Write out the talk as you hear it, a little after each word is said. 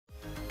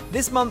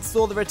This month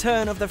saw the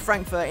return of the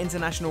Frankfurt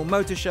International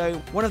Motorshow,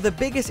 one of the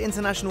biggest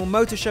international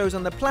motor shows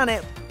on the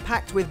planet,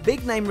 packed with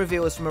big name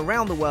reveals from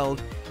around the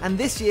world, and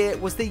this year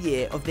was the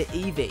year of the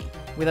EV,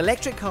 with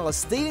electric cars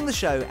stealing the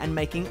show and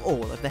making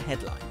all of the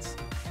headlines.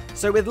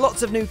 So with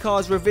lots of new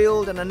cars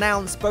revealed and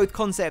announced, both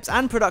concepts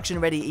and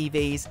production-ready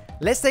EVs,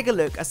 let's take a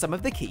look at some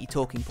of the key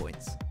talking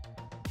points.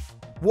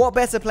 What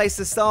better place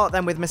to start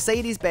than with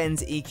Mercedes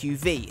Benz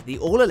EQV, the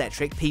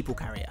all-electric people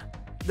carrier.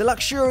 The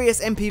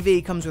luxurious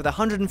MPV comes with a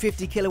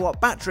 150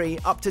 kilowatt battery,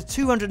 up to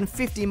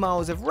 250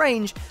 miles of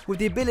range, with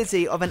the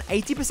ability of an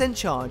 80%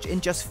 charge in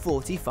just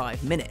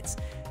 45 minutes.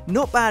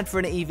 Not bad for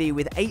an EV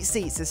with 8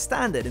 seats as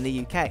standard in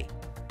the UK.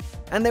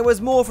 And there was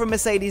more from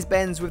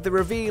Mercedes-Benz with the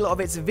reveal of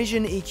its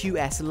Vision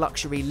EQS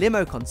luxury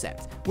limo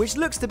concept, which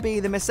looks to be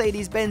the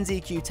Mercedes-Benz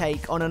EQ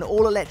take on an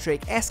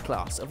all-electric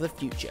S-Class of the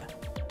future.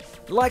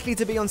 Likely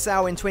to be on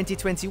sale in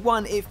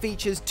 2021, it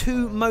features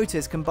 2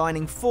 motors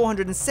combining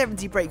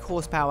 470 brake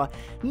horsepower,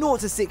 0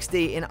 to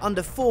 60 in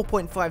under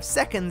 4.5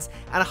 seconds,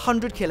 and a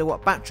 100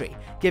 kilowatt battery,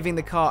 giving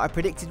the car a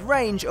predicted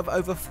range of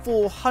over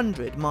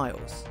 400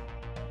 miles.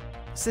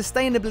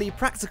 Sustainably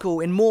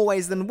practical in more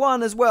ways than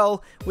one as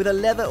well, with a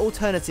leather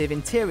alternative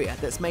interior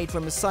that's made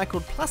from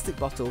recycled plastic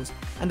bottles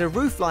and a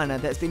roof liner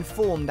that's been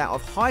formed out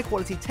of high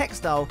quality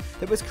textile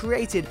that was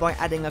created by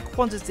adding a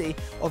quantity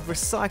of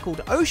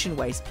recycled ocean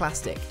waste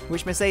plastic,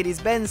 which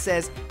Mercedes-Benz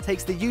says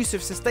takes the use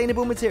of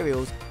sustainable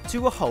materials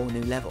to a whole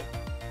new level.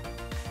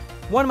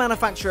 One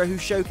manufacturer who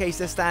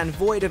showcased a stand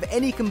void of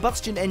any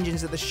combustion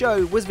engines at the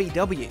show was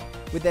VW,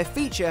 with their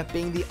feature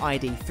being the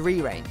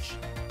ID.3 range.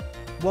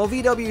 While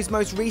VW's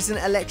most recent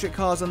electric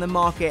cars on the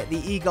market,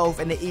 the e-Golf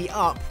and the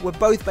e-Up, were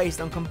both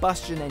based on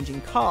combustion engine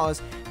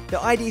cars,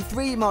 the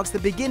ID.3 marks the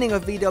beginning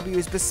of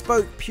VW's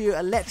bespoke pure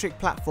electric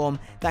platform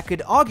that could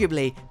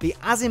arguably be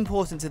as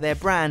important to their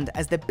brand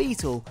as the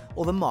Beetle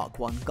or the Mark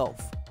I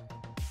Golf.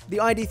 The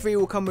ID.3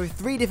 will come with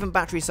 3 different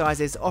battery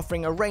sizes,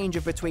 offering a range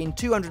of between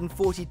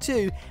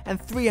 242 and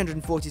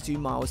 342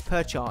 miles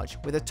per charge,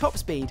 with a top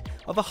speed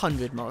of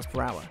 100 miles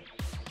per hour.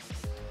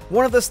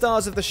 One of the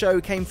stars of the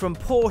show came from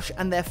Porsche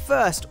and their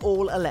first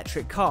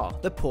all-electric car,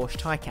 the Porsche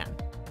Taycan.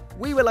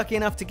 We were lucky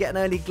enough to get an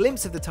early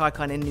glimpse of the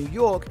Taycan in New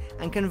York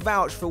and can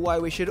vouch for why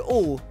we should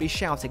all be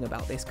shouting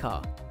about this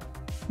car.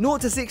 0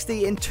 to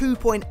 60 in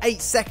 2.8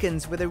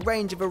 seconds with a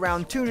range of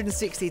around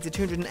 260 to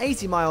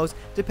 280 miles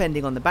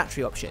depending on the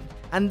battery option.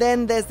 And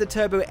then there's the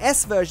Turbo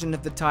S version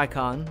of the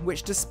Taycan,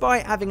 which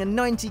despite having a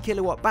 90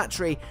 kilowatt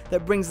battery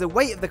that brings the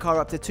weight of the car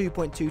up to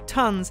 2.2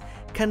 tons,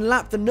 can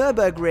lap the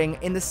Nürburgring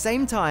in the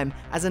same time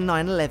as a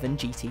 911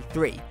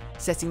 GT3,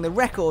 setting the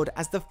record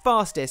as the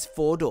fastest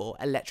 4-door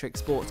electric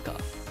sports car.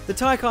 The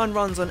Taycan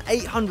runs on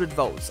 800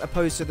 volts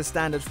opposed to the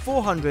standard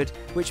 400,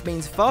 which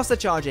means faster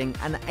charging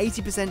and an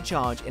 80%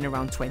 charge in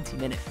around 20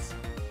 minutes.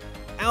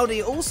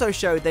 Audi also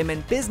showed they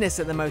meant business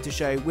at the motor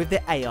show with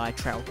the AI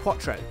Trail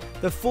Quattro,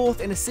 the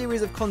 4th in a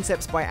series of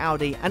concepts by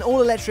Audi, an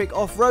all-electric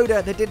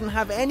off-roader that didn't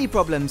have any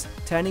problems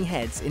turning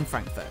heads in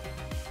Frankfurt.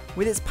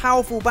 With its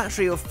powerful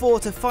battery of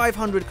 400 to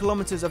 500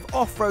 kilometers of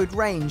off-road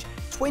range,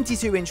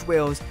 22-inch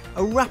wheels,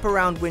 a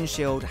wraparound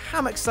windshield,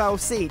 hammock-style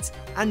seats,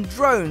 and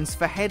drones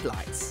for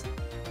headlights.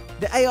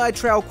 The AI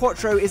Trail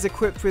Quattro is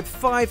equipped with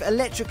 5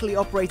 electrically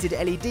operated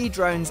LED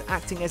drones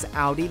acting as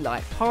Audi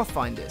light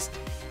pathfinders,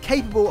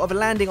 capable of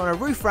landing on a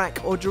roof rack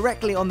or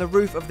directly on the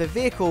roof of the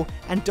vehicle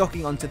and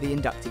docking onto the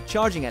inductive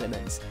charging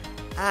elements.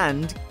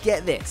 And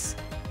get this,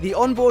 the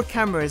onboard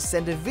cameras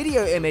send a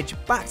video image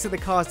back to the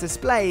car's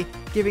display,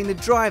 giving the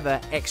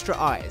driver extra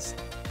eyes.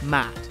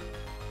 Mad.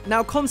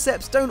 Now,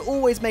 concepts don't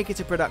always make it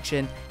to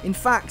production, in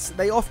fact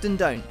they often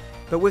don't,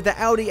 but with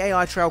the Audi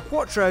AI Trail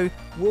Quattro,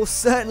 we'll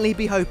certainly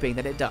be hoping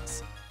that it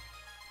does.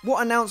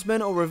 What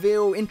announcement or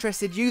reveal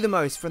interested you the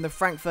most from the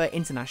Frankfurt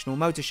International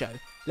Motorshow?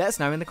 Let us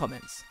know in the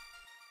comments.